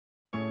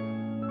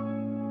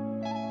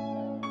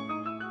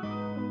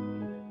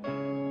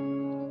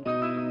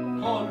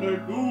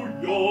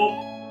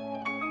Hallelujah.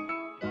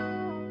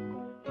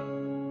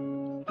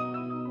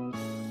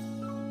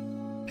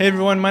 Hey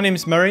everyone, my name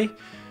is Murray.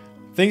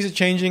 Things are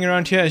changing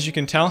around here, as you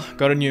can tell.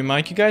 Got a new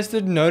mic. You guys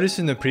didn't notice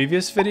in the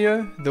previous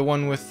video, the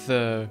one with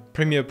the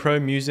Premiere Pro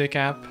music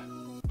app?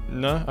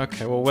 No?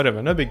 Okay, well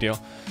whatever, no big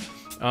deal.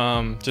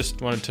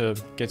 Just wanted to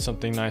get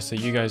something nice so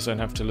you guys don't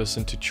have to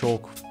listen to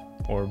chalk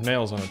or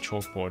nails on a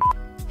chalkboard.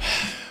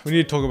 We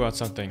need to talk about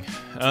something.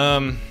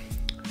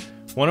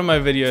 One of my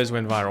videos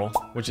went viral,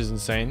 which is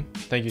insane.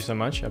 Thank you so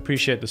much. I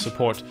appreciate the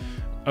support.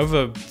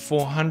 Over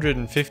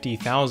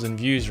 450,000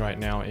 views right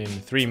now in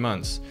 3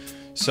 months.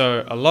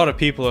 So a lot of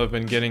people have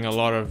been getting a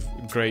lot of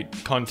great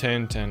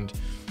content and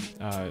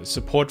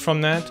support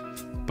from that.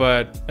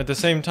 But at the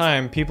same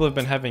time, people have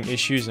been having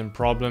issues and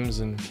problems,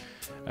 and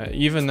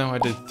even though I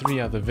did 3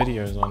 other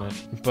videos on it.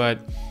 But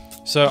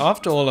so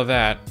after all of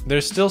that,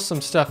 there's still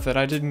some stuff that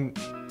I didn't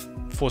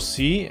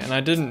foresee, and I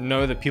didn't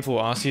know that people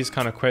will ask these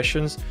kind of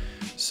questions.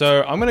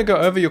 So I'm going to go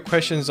over your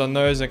questions on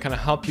those and kind of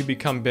help you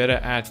become better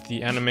at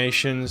the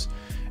animations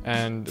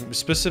and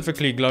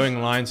specifically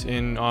glowing lines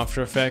in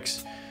After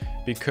Effects,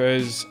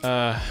 because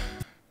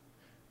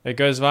it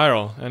goes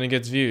viral and it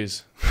gets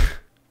views.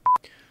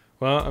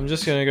 Well, I'm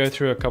just going to go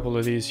through a couple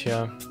of these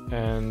here,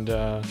 and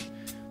the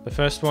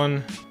first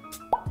one,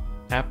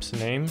 app's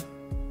name.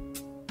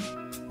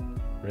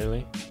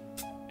 Really?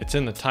 It's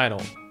in the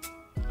title.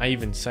 I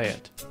even say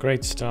it.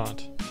 Great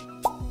start.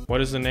 What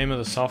is the name of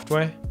the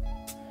software?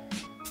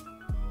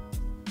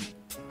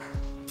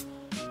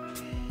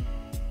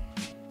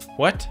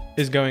 What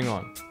is going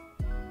on?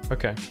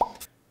 Okay.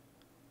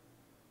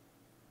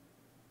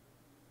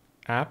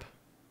 App?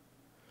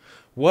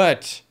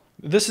 What?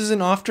 This is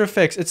in After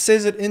Effects. It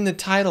says it in the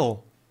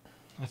title.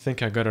 I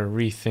think I gotta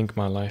rethink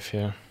my life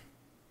here.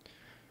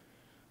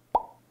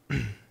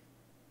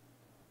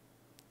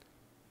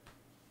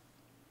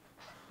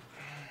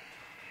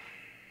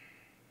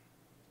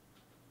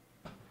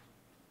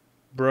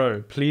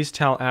 Bro, please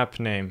tell app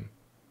name.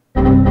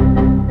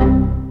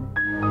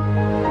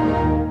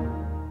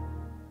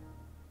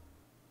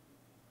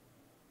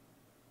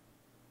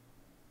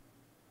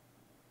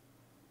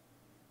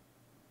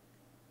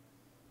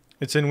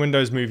 It's in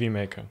Windows Movie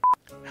Maker.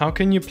 How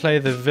can you play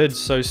the vid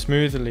so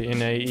smoothly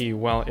in AE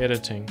while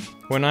editing?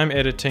 When I'm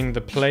editing,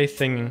 the play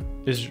thing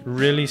is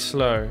really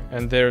slow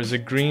and there is a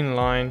green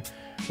line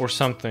or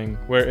something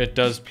where it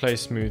does play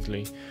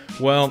smoothly.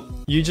 Well,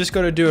 you just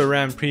got to do a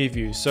RAM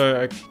preview.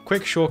 So a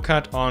quick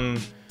shortcut on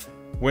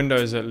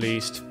Windows at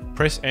least,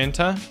 press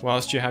enter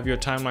whilst you have your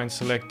timeline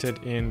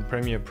selected in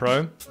Premiere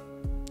Pro,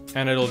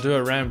 and it'll do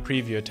a RAM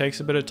preview. It takes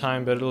a bit of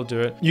time, but it'll do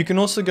it. You can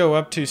also go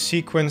up to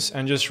sequence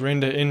and just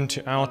render in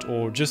to out,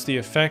 or just the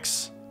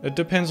effects. It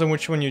depends on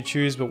which one you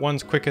choose, but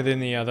one's quicker than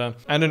the other.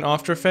 And in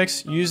After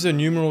Effects, use the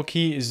numeral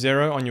key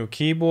 0 on your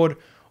keyboard,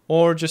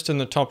 or just in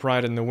the top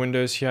right in the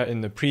Windows here in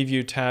the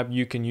preview tab,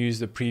 you can use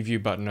the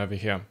preview button over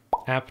here.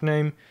 App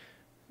name?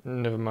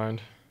 Never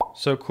mind.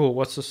 So cool,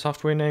 what's the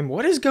software name?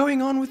 What is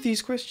going on with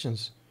these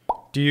questions?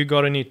 Do you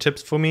got any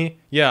tips for me?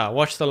 Yeah,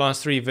 watch the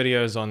last 3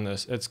 videos on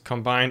this. It's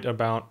combined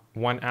about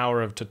 1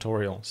 hour of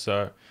tutorial.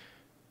 So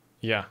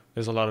yeah,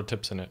 there's a lot of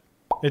tips in it.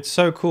 It's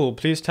so cool.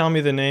 Please tell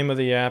me the name of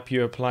the app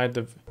you applied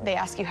the... They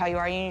ask you how you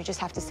are, and you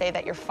just have to say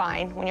that you're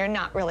fine when you're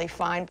not really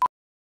fine.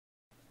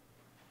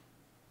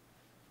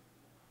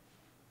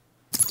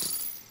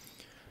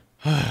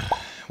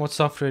 What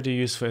software do you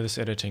use for this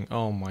editing?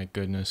 Oh my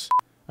goodness.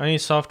 I need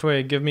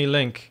software, give me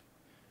link.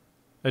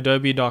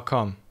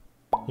 Adobe.com.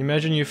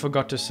 Imagine you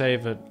forgot to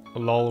save it.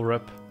 Lol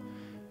rip.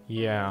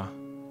 Yeah,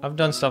 I've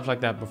done stuff like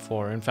that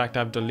before. In fact,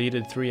 I've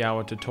deleted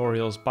 3-hour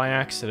tutorials by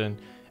accident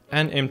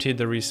and emptied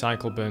the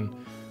recycle bin.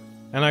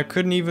 And I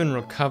couldn't even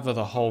recover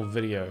the whole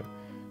video.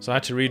 So I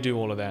had to redo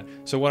all of that.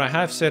 So what I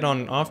have said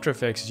on After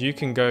Effects is you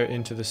can go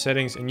into the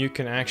settings and you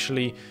can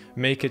actually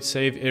make it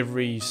save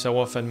every so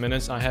often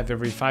minutes. I have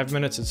every 5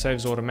 minutes, it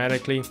saves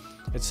automatically.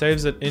 It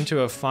saves it into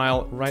a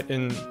file right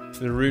in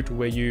the root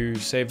where you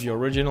saved your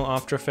original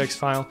After Effects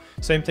file.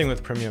 Same thing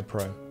with Premiere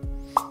Pro.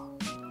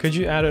 Could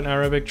you add an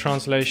Arabic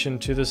translation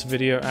to this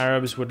video?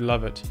 Arabs would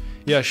love it.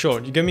 Yeah, sure.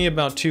 You give me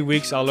about 2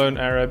 weeks, I'll learn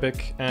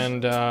Arabic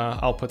and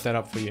I'll put that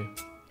up for you.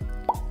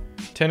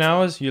 10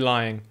 hours? You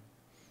lying.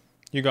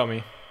 You got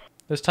me.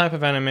 This type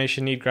of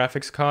animation need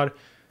graphics card?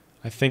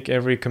 I think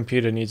every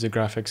computer needs a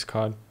graphics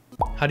card.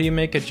 How do you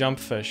make a jump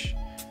fish?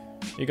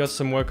 You got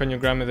some work on your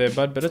grammar there,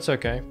 bud, but it's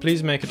okay.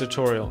 Please make a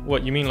tutorial.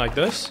 What, you mean like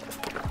this?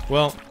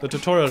 Well, the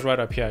tutorial is right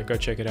up here. Go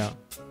check it out.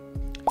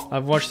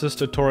 I've watched this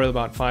tutorial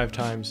about 5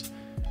 times.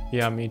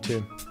 Yeah, me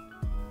too.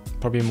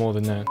 Probably more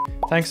than that.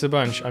 Thanks a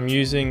bunch. I'm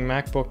using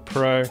MacBook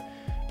Pro,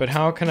 but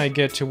how can I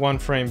get to 1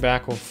 frame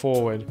back or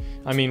forward?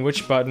 I mean,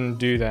 which button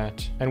do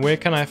that? And where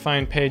can I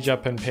find page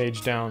up and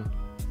page down?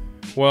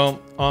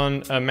 Well,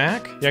 on a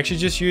Mac, you actually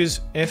just use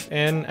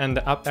FN and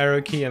the up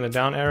arrow key and the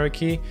down arrow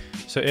key.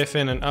 So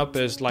FN and up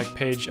is like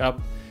page up,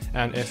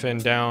 and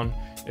FN down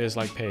is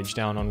like page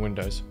down on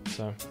Windows.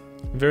 So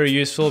very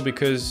useful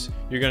because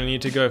you're going to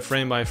need to go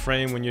frame by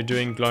frame when you're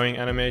doing glowing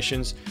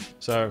animations.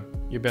 So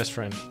your best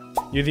friend.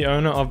 You the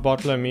owner of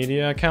Bottler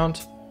Media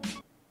account?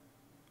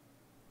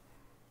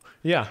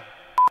 Yeah.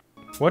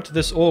 What?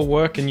 This all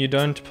work and you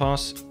don't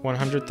pass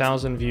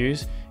 100,000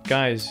 views?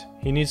 Guys,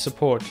 he needs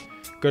support.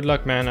 Good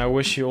luck, man. I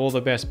wish you all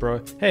the best, bro.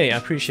 Hey, I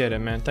appreciate it,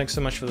 man. Thanks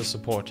so much for the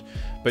support.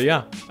 But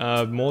yeah,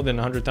 more than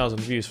 100,000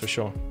 views for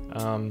sure.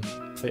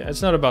 But yeah,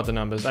 it's not about the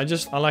numbers. I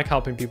like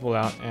helping people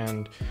out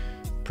and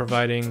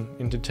providing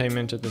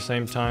entertainment at the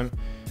same time,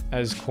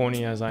 as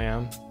corny as I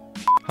am.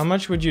 How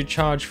much would you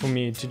charge for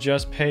me to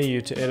just pay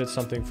you to edit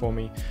something for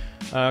me?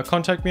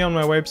 Contact me on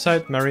my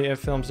website,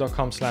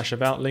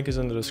 murrayfrost.com/about. Link is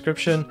in the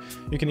description.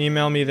 You can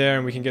email me there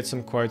and we can get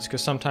some quotes,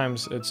 because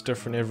sometimes it's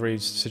different every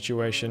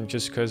situation,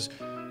 just because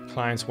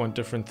clients want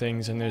different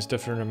things and there's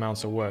different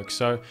amounts of work.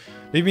 So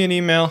leave me an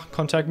email,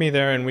 contact me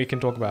there, and we can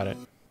talk about it.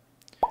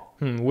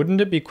 Wouldn't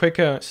it be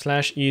quicker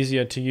 /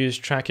 easier to use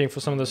tracking for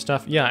some of the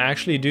stuff? Yeah, I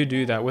actually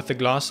do that. With the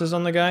glasses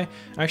on the guy,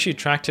 I actually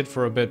tracked it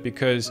for a bit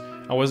because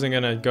I wasn't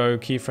going to go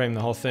keyframe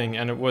the whole thing,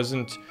 and it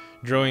wasn't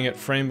drawing it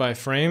frame by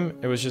frame.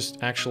 It was just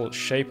actual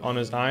shape on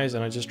his eyes,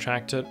 and I just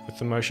tracked it with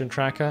the motion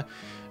tracker.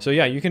 So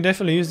yeah, you can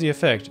definitely use the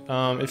effect.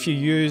 If you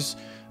use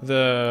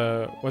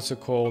the, what's it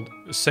called,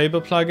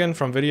 Saber plugin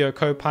from Video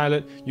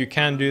Copilot, you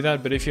can do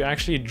that, but if you're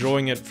actually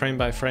drawing it frame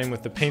by frame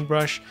with the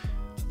paintbrush,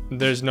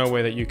 there's no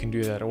way that you can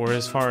do that, or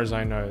as far as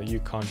I know, you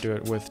can't do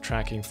it with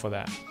tracking for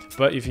that.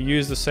 But if you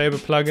use the Saber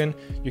plugin,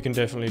 you can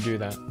definitely do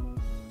that.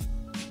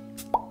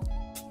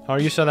 Are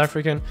you South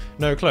African?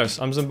 No, close.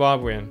 I'm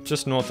Zimbabwean,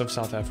 just north of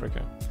South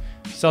Africa.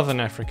 Southern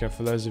Africa,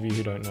 for those of you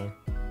who don't know.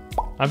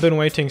 I've been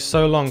waiting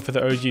so long for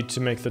the OG to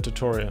make the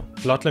tutorial.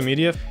 Bottler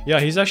Media? Yeah,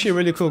 he's actually a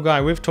really cool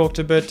guy. We've talked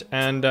a bit,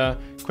 and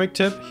quick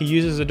tip, he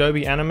uses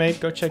Adobe Animate.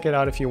 Go check it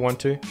out if you want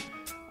to.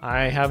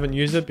 I haven't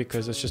used it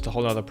because it's just a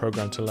whole other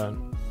program to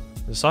learn.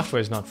 The software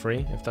is not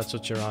free, if that's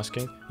what you're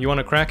asking. You want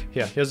a crack?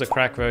 Yeah, here's a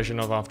crack version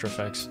of After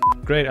Effects.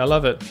 Great, I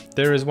love it.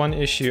 There is one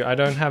issue. I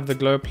don't have the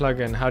Glow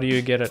plugin. How do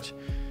you get it?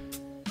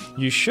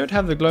 You should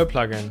have the Glow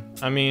plugin.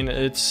 I mean,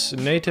 it's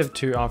native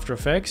to After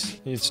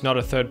Effects. It's not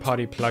a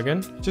third-party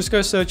plugin. Just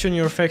go search in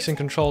your Effects and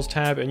Controls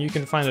tab and you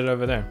can find it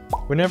over there.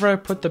 Whenever I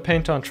put the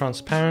paint on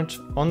transparent,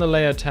 on the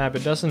layer tab,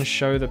 it doesn't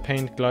show the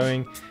paint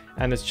glowing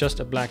and it's just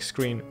a black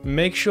screen.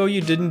 Make sure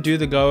you didn't do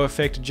the glow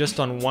effect just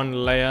on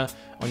one layer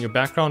on your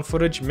background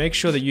footage. Make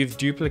sure that you've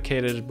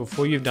duplicated it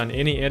before you've done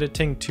any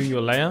editing to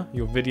your layer,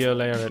 your video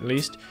layer at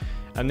least.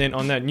 And then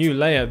on that new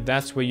layer,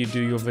 that's where you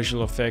do your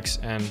visual effects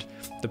and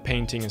the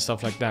painting and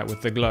stuff like that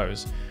with the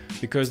glows.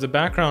 Because the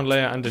background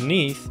layer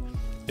underneath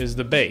is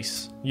the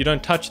base. You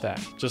don't touch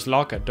that, just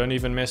lock it, don't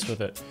even mess with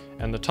it.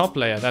 And the top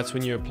layer, that's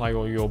when you apply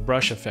all your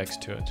brush effects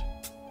to it.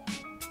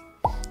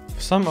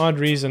 For some odd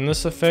reason,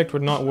 this effect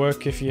would not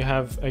work if you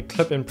have a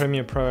clip in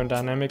Premiere Pro and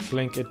dynamic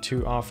link it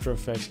to After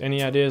Effects.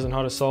 Any ideas on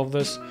how to solve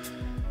this?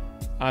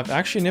 I've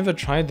actually never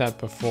tried that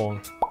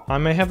before. I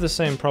may have the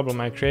same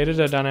problem. I created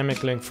a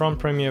dynamic link from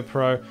Premiere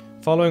Pro,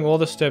 following all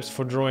the steps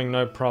for drawing,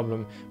 no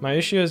problem. My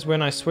issue is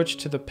when I switch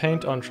to the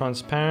paint on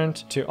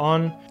transparent to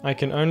on, I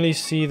can only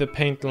see the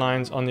paint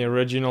lines on the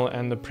original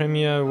and the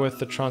Premiere with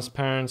the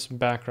transparent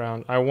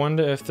background. I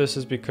wonder if this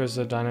is because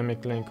of the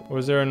dynamic link, or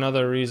is there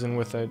another reason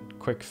with a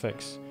quick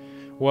fix?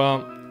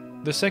 Well,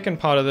 the second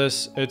part of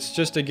this, it's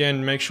just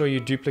again, make sure you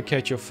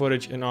duplicate your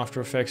footage in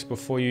After Effects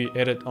before you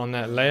edit on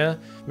that layer.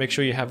 Make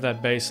sure you have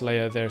that base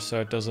layer there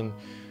so it doesn't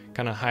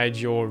kind of hide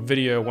your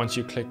video once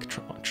you click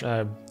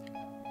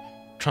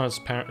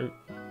transparent.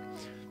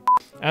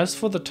 As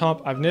for the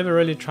top, I've never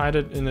really tried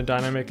it in a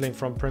dynamic link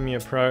from Premiere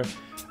Pro,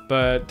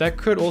 but that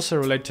could also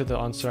relate to the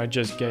answer I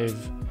just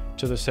gave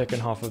to the second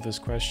half of this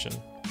question.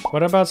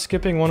 What about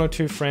skipping 1 or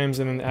 2 frames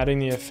and then adding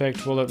the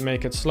effect? Will it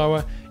make it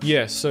slower?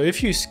 Yes, so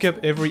if you skip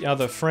every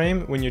other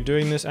frame when you're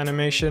doing this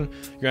animation,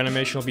 your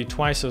animation will be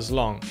twice as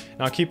long.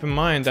 Now keep in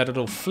mind that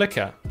it'll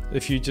flicker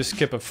if you just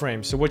skip a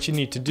frame. So what you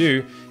need to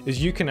do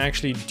is you can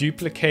actually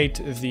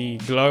duplicate the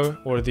glow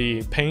or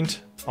the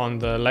paint on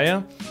the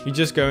layer. You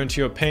just go into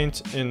your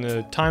paint in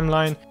the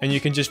timeline and you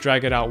can just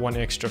drag it out 1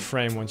 extra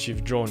frame once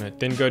you've drawn it.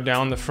 Then go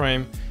down the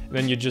frame and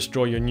then you just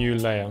draw your new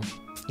layer.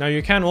 Now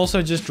you can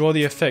also just draw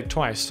the effect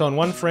twice. So on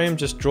 1 frame,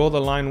 just draw the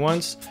line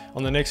once.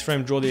 On the next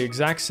frame, draw the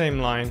exact same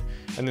line.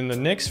 And then the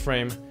next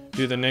frame,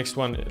 do the next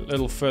one a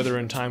little further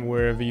in time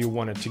wherever you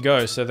want it to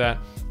go, so that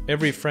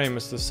every frame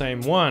is the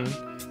same one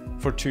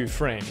for 2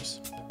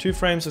 frames. 2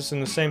 frames is in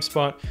the same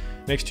spot,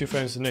 next 2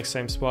 frames the next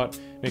same spot,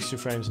 next 2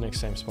 frames next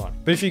same spot.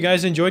 But if you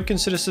guys enjoyed,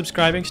 consider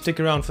subscribing,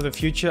 stick around for the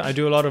future. I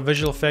do a lot of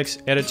visual effects,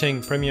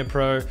 editing, Premiere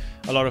Pro,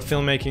 a lot of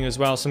filmmaking as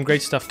well. Some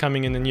great stuff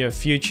coming in the near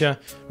future.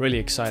 Really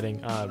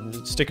exciting.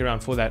 Stick around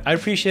for that. I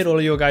appreciate all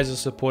of your guys'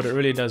 support. It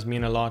really does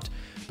mean a lot.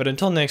 But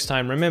until next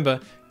time, remember,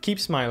 keep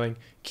smiling,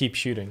 keep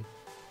shooting.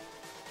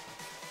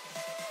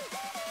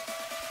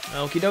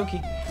 Okie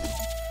dokie.